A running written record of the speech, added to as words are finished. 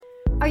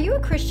Are you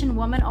a Christian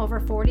woman over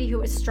 40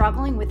 who is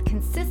struggling with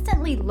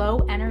consistently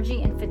low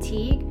energy and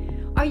fatigue?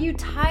 Are you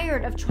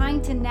tired of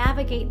trying to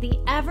navigate the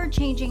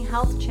ever-changing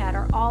health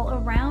chatter all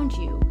around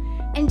you?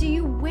 And do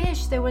you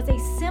wish there was a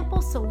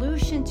simple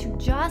solution to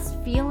just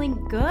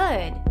feeling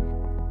good?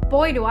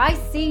 Boy, do I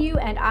see you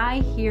and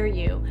I hear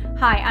you.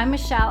 Hi, I'm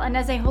Michelle, and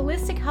as a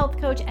holistic health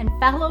coach and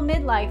fellow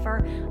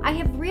midlifer, I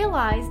have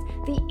realized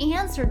the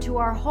answer to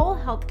our whole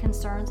health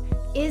concerns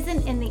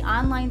isn't in the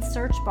online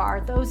search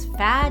bar, those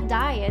fad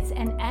diets,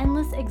 and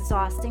endless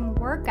exhausting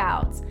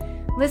workouts.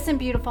 Listen,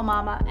 beautiful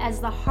mama, as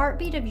the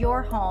heartbeat of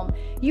your home,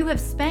 you have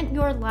spent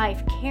your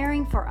life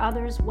caring for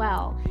others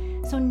well.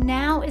 So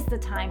now is the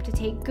time to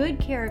take good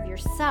care of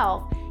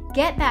yourself,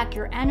 get back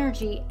your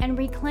energy, and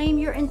reclaim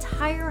your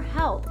entire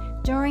health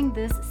during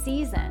this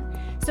season.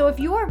 So if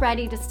you are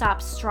ready to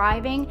stop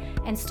striving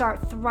and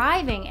start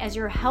thriving as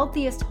your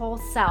healthiest whole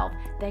self,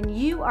 then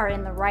you are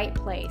in the right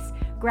place.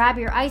 Grab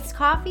your iced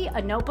coffee,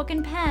 a notebook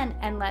and pen,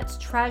 and let's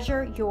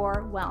treasure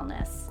your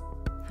wellness.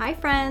 Hi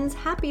friends,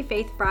 happy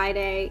Faith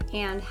Friday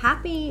and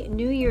happy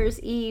New Year's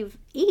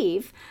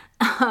Eve.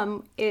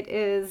 It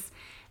is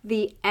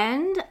the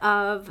end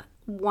of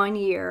one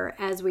year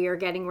as we are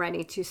getting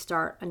ready to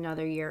start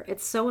another year.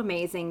 It's so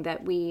amazing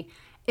that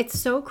it's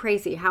so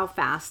crazy how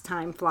fast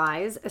time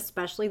flies,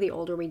 especially the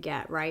older we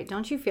get, right?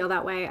 Don't you feel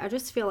that way? I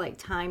just feel like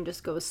time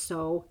just goes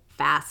so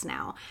fast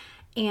now.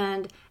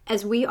 And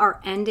as we are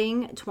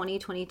ending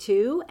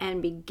 2022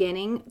 and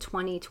beginning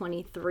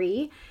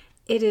 2023,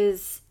 it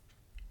is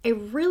a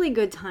really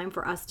good time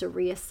for us to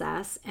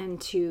reassess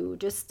and to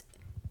just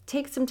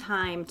take some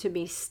time to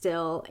be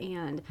still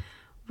and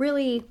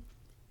really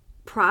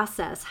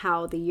process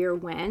how the year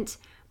went,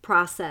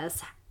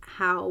 process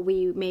how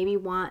we maybe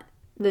want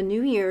the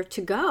new year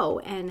to go,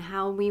 and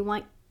how we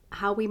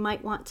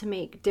might want to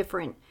make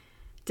different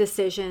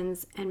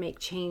decisions and make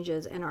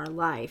changes in our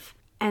life.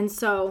 And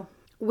so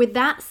with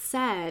that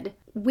said,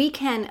 we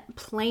can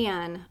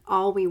plan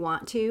all we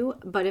want to,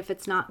 but if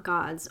it's not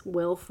God's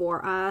will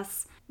for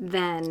us,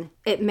 then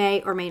it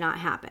may or may not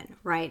happen,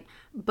 right?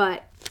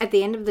 But at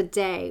the end of the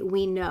day,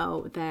 we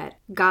know that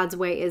God's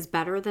way is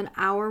better than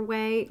our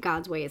way,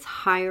 God's way is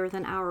higher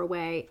than our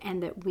way,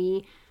 and that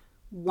we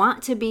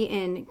want to be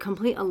in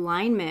complete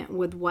alignment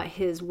with what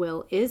His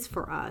will is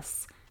for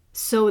us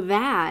so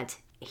that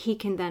He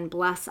can then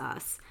bless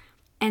us.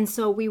 And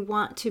so we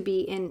want to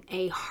be in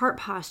a heart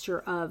posture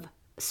of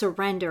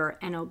surrender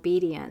and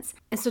obedience.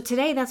 And so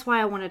today, that's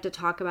why I wanted to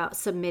talk about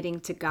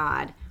submitting to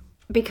God,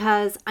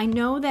 because I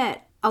know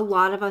that a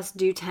lot of us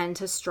do tend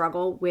to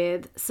struggle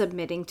with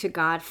submitting to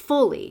God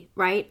fully,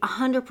 right?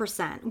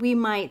 100%. We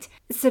might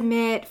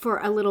submit for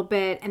a little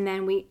bit and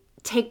then we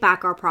take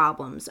back our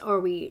problems,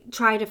 or we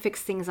try to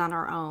fix things on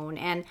our own.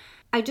 And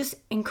I just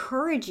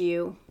encourage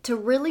you to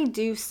really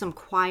do some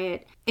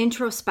quiet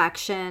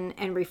introspection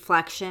and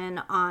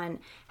reflection on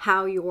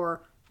how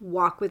your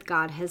walk with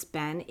God has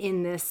been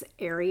in this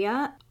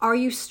area. Are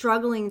you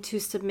struggling to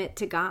submit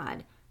to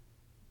God?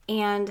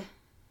 And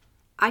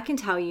I can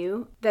tell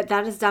you that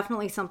that is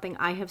definitely something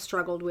I have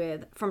struggled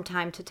with from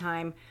time to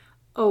time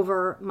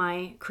over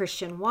my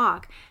Christian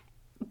walk.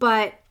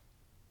 But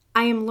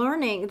I am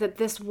learning that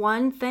this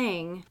one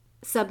thing,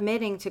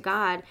 submitting to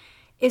God,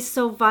 is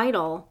so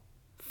vital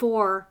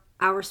for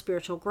our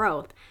spiritual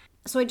growth.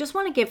 So I just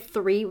want to give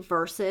 3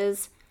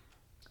 verses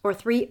or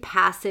 3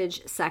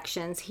 passage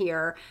sections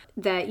here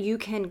that you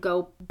can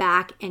go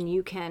back and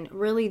you can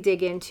really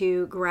dig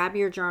into, grab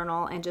your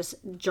journal and just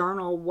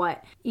journal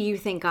what you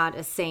think God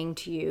is saying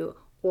to you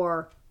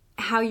or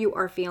how you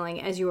are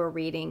feeling as you are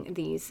reading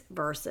these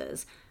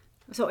verses.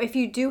 So if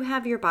you do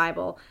have your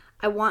Bible,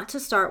 I want to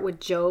start with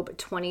Job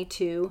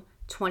 22,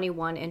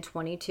 21, and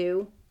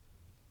 22.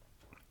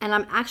 And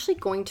I'm actually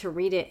going to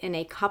read it in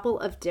a couple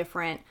of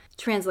different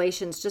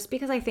translations just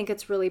because I think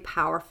it's really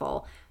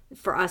powerful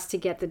for us to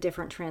get the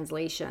different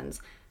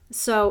translations.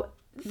 So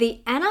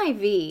the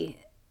NIV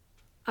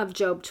of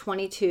Job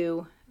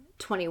 22,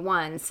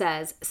 21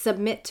 says,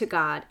 "Submit to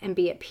God and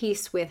be at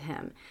peace with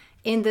Him.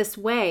 In this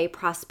way,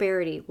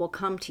 prosperity will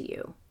come to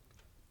you."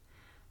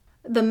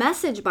 The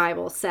Message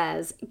Bible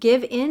says,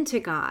 "Give in to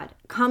God,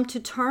 come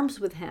to terms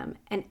with Him,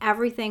 and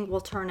everything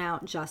will turn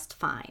out just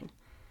fine."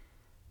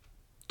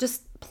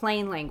 Just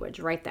plain language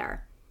right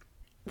there.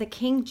 The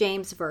King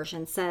James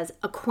Version says,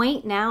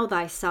 "Acquaint now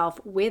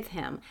thyself with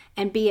Him,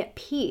 and be at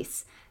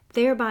peace,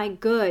 thereby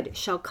good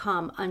shall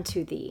come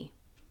unto thee."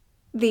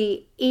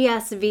 The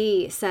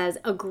ESV says,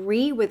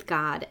 "Agree with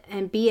God,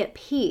 and be at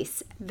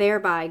peace,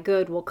 thereby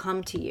good will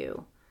come to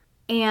you."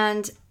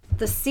 And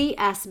the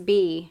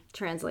CSB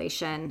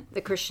translation, the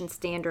Christian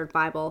Standard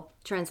Bible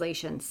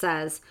translation,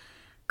 says,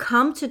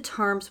 "Come to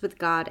terms with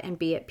God and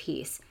be at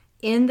peace.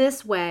 In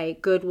this way,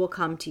 good will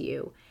come to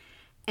you."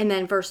 And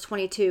then verse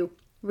 22,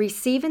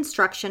 "Receive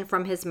instruction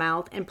from His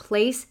mouth and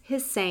place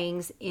His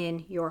sayings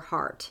in your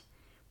heart."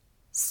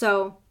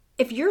 So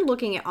if you're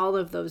looking at all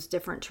of those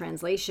different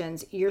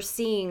translations, you're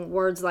seeing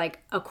words like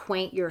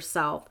acquaint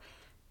yourself,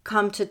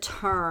 come to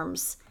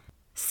terms,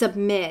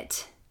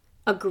 submit,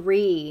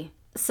 agree.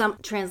 Some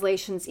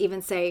translations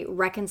even say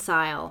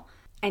reconcile,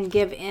 and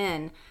give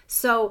in.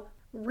 So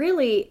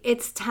really,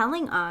 it's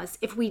telling us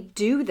if we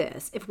do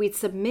this, if we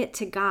submit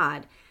to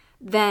God,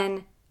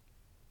 then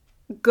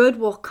good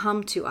will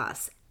come to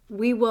us.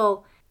 We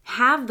will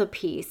have the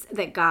peace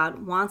that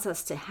God wants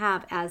us to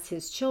have as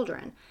his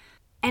children.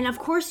 And of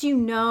course, you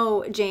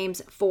know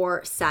James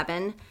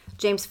 4:7.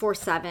 James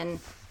 4:7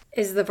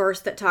 is the verse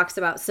that talks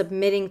about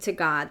submitting to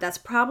God. That's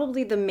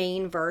probably the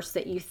main verse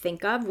that you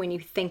think of when you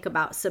think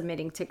about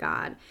submitting to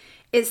God.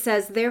 It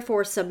says,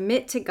 therefore,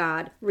 submit to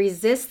God,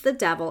 resist the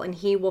devil, and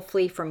he will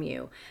flee from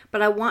you.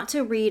 But I want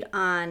to read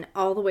on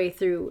all the way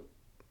through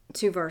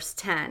to verse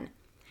 10.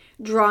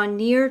 Draw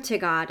near to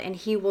God, and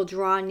he will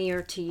draw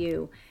near to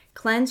you.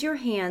 Cleanse your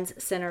hands,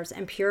 sinners,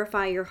 and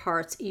purify your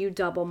hearts, you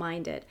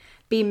double-minded.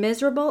 Be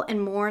miserable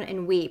and mourn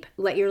and weep.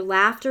 Let your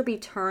laughter be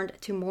turned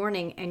to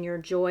mourning and your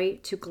joy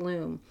to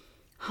gloom.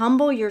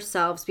 Humble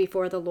yourselves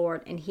before the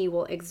Lord, and he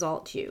will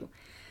exalt you.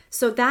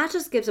 So that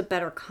just gives a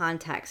better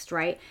context,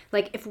 right?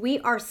 Like if we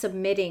are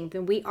submitting,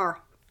 then we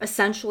are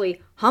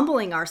essentially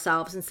humbling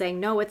ourselves and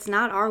saying, no, it's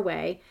not our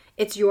way.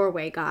 It's your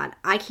way, God.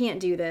 I can't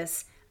do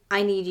this.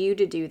 I need you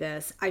to do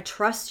this. I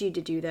trust you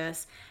to do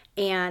this.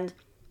 And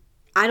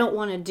I don't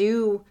want to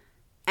do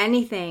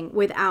anything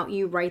without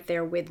you right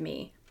there with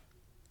me.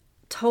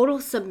 Total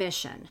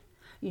submission.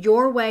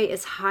 Your way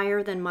is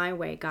higher than my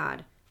way,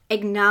 God.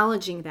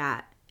 Acknowledging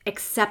that,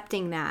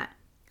 accepting that,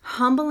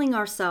 humbling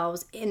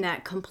ourselves in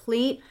that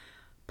complete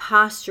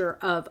posture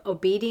of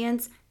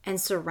obedience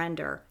and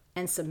surrender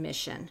and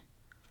submission.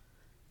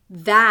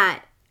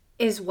 That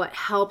is what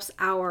helps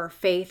our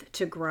faith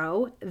to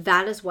grow.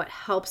 That is what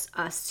helps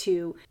us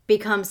to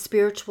become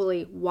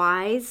spiritually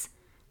wise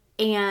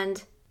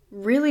and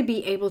really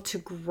be able to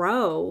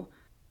grow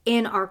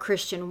in our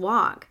Christian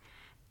walk.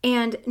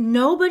 And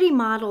nobody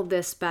modeled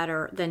this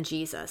better than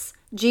Jesus.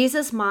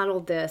 Jesus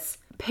modeled this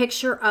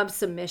picture of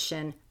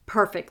submission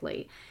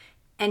perfectly.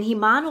 And he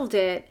modeled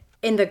it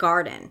in the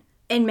garden.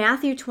 In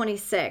Matthew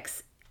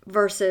 26,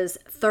 verses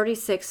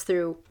 36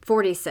 through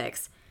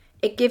 46,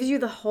 it gives you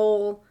the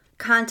whole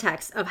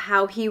context of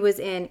how he was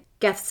in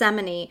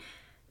Gethsemane,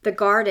 the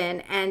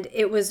garden, and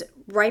it was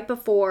right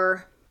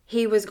before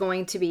he was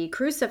going to be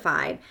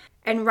crucified.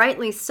 And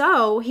rightly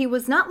so, he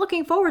was not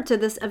looking forward to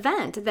this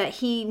event that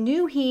he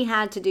knew he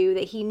had to do,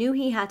 that he knew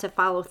he had to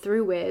follow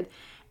through with,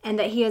 and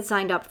that he had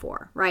signed up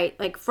for, right?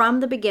 Like from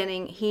the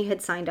beginning, he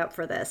had signed up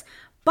for this.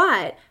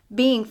 But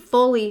being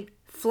fully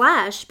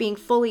flesh, being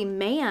fully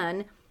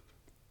man,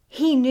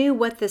 he knew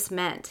what this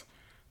meant.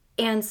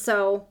 And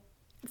so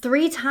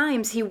 3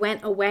 times he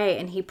went away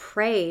and he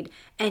prayed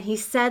and he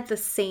said the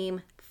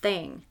same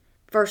thing.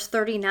 Verse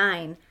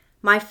 39,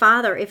 my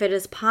Father, if it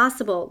is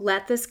possible,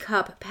 let this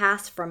cup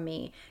pass from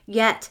me,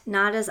 yet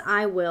not as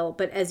I will,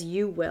 but as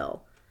you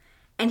will.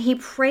 And he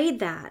prayed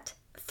that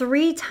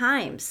 3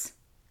 times,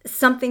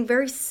 something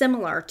very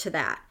similar to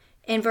that.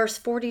 In verse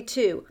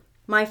 42,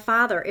 my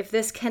Father, if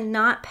this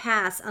cannot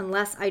pass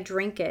unless I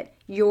drink it,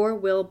 your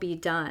will be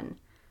done.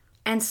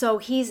 And so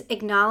he's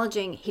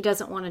acknowledging he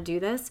doesn't want to do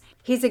this.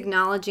 He's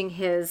acknowledging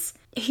his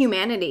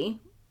humanity,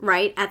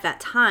 right, at that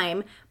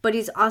time, but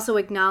he's also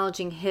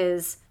acknowledging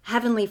his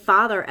heavenly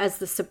Father as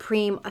the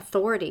supreme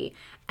authority,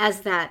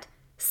 as that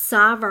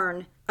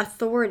sovereign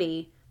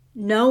authority,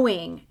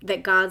 knowing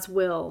that God's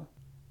will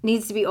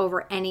needs to be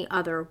over any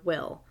other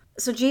will.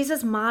 So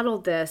Jesus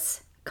modeled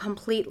this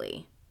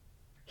completely.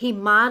 He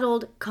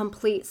modeled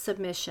complete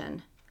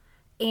submission.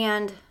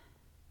 And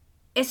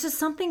it's just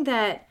something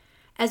that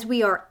as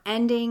we are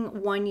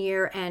ending one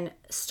year and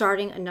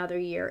starting another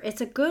year, it's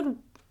a good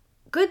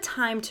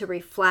time to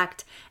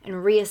reflect and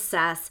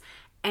reassess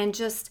and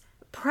just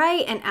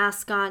pray and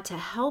ask God to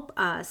help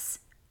us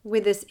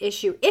with this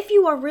issue. If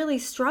you are really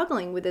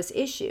struggling with this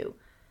issue,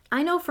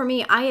 I know for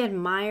me, I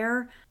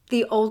admire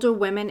the older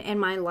women in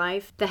my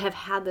life that have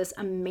had this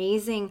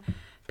amazing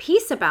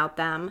peace about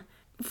them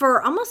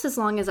for almost as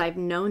long as I've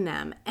known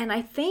them. And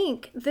I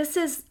think this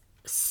is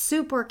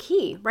super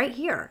key right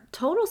here.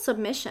 Total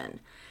submission.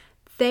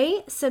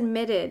 They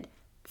submitted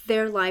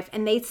their life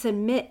and they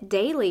submit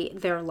daily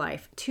their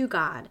life to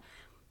God.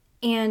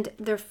 And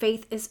their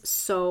faith is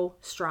so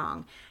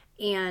strong.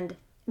 And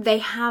they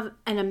have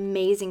an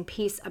amazing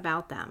peace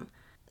about them.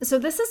 So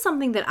this is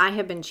something that I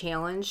have been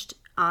challenged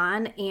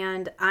on,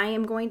 and I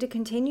am going to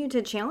continue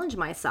to challenge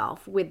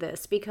myself with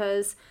this,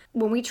 because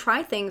when we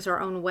try things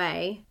our own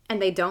way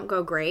and they don't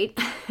go great,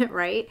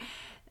 right?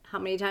 How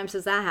many times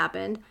has that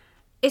happened?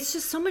 It's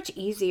just so much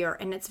easier,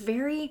 and it's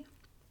very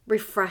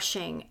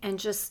refreshing, and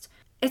just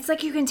it's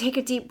like you can take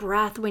a deep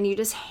breath when you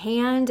just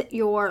hand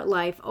your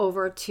life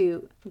over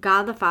to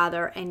God the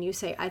Father and you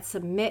say, I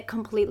submit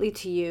completely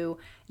to you,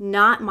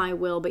 not my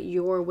will, but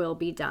your will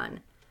be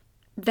done.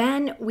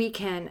 Then we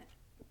can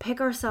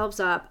pick ourselves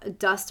up,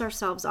 dust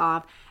ourselves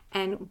off,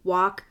 and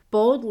walk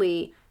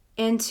boldly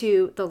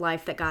into the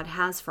life that God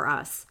has for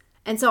us.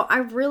 And so I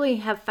really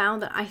have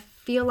found that I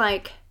feel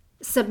like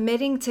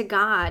submitting to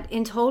God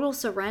in total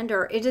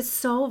surrender, it is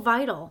so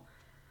vital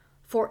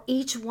for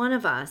each one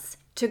of us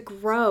to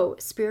grow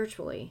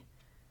spiritually.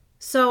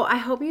 So I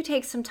hope you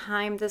take some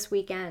time this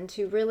weekend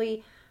to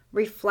really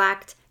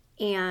reflect,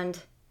 and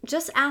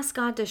just ask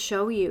God to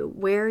show you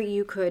where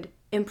you could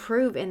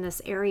improve in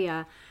this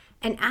area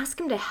and ask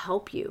Him to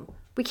help you.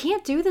 We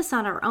can't do this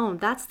on our own.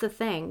 That's the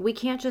thing. We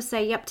can't just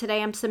say, yep,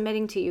 today I'm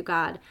submitting to you,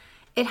 God.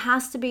 It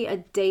has to be a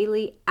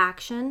daily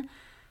action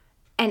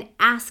and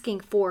asking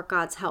for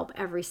God's help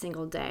every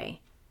single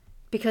day.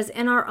 Because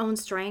in our own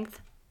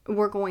strength,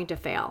 we're going to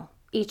fail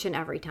each and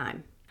every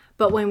time.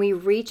 But when we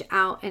reach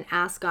out and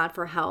ask God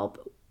for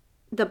help,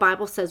 the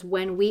Bible says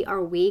when we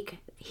are weak,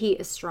 He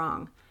is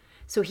strong.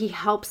 So He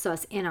helps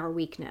us in our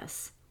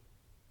weakness.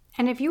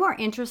 And if you are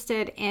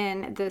interested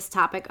in this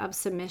topic of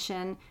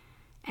submission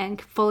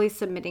and fully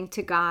submitting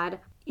to God,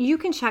 you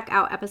can check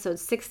out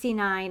episodes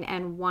 69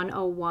 and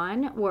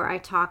 101, where I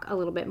talk a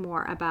little bit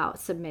more about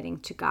submitting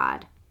to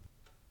God.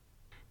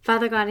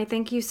 Father God, I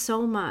thank you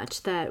so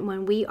much that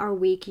when we are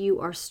weak, you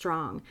are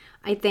strong.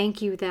 I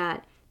thank you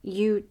that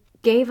you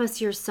gave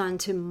us your Son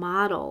to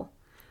model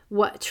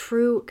what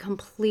true,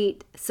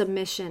 complete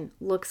submission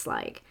looks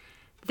like.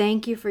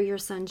 Thank you for your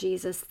Son,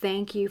 Jesus.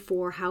 Thank you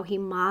for how He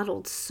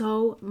modeled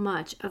so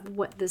much of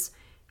what this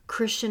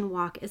Christian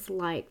walk is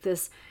like,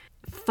 this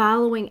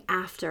following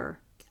after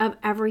of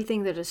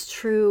everything that is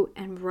true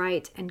and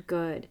right and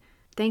good.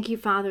 Thank you,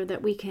 Father,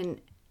 that we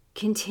can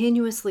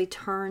continuously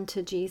turn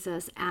to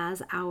Jesus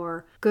as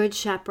our good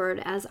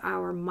shepherd, as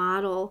our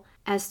model,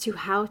 as to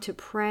how to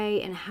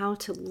pray and how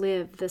to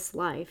live this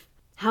life.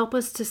 Help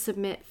us to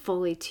submit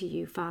fully to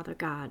you, Father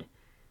God.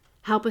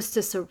 Help us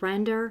to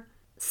surrender,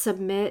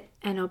 submit,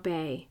 and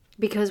obey,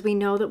 because we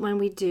know that when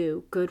we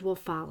do, good will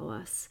follow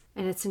us.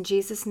 And it's in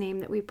Jesus' name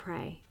that we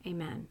pray.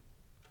 Amen.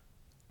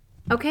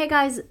 Okay,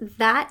 guys,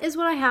 that is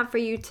what I have for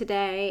you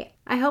today.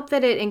 I hope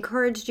that it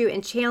encouraged you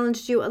and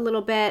challenged you a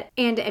little bit.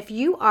 And if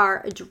you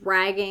are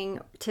dragging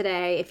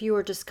today, if you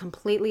are just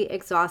completely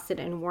exhausted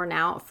and worn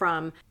out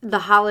from the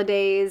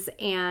holidays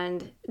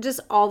and just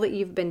all that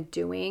you've been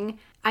doing,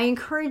 I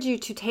encourage you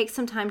to take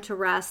some time to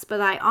rest,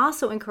 but I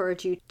also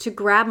encourage you to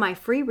grab my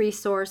free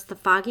resource, the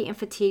Foggy and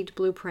Fatigued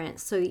Blueprint,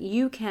 so that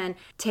you can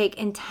take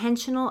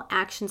intentional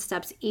action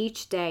steps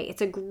each day.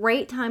 It's a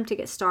great time to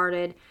get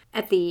started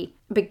at the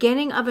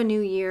beginning of a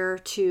new year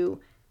to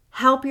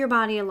help your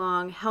body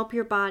along, help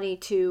your body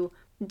to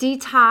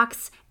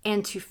detox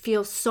and to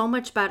feel so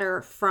much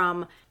better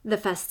from the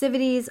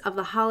festivities of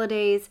the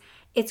holidays.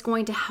 It's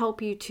going to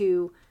help you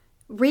to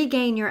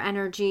regain your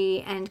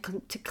energy and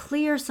to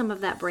clear some of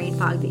that brain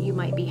fog that you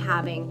might be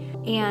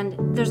having.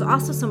 And there's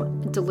also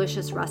some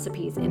delicious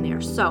recipes in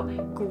there. So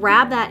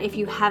grab that if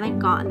you haven't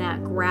gotten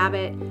that, grab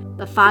it.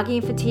 The Foggy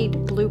and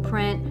Fatigued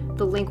Blueprint,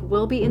 the link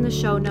will be in the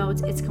show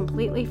notes. It's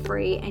completely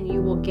free and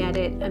you will get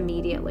it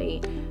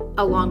immediately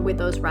along with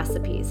those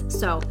recipes.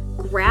 So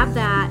grab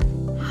that,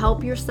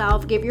 help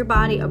yourself, give your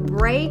body a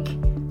break,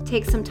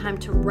 take some time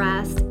to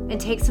rest,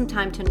 and take some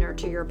time to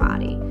nurture your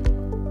body.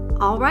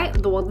 All right,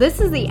 well, this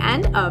is the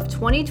end of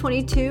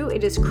 2022.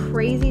 It is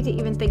crazy to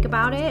even think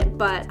about it,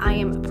 but I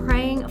am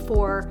praying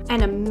for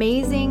an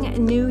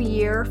amazing new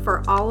year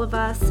for all of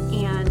us,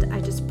 and I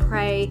just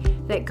pray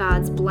that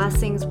God's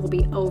blessings will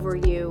be over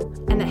you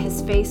and that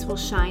His face will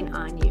shine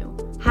on you.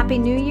 Happy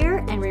New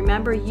Year, and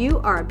remember, you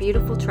are a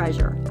beautiful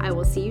treasure. I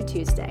will see you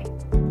Tuesday.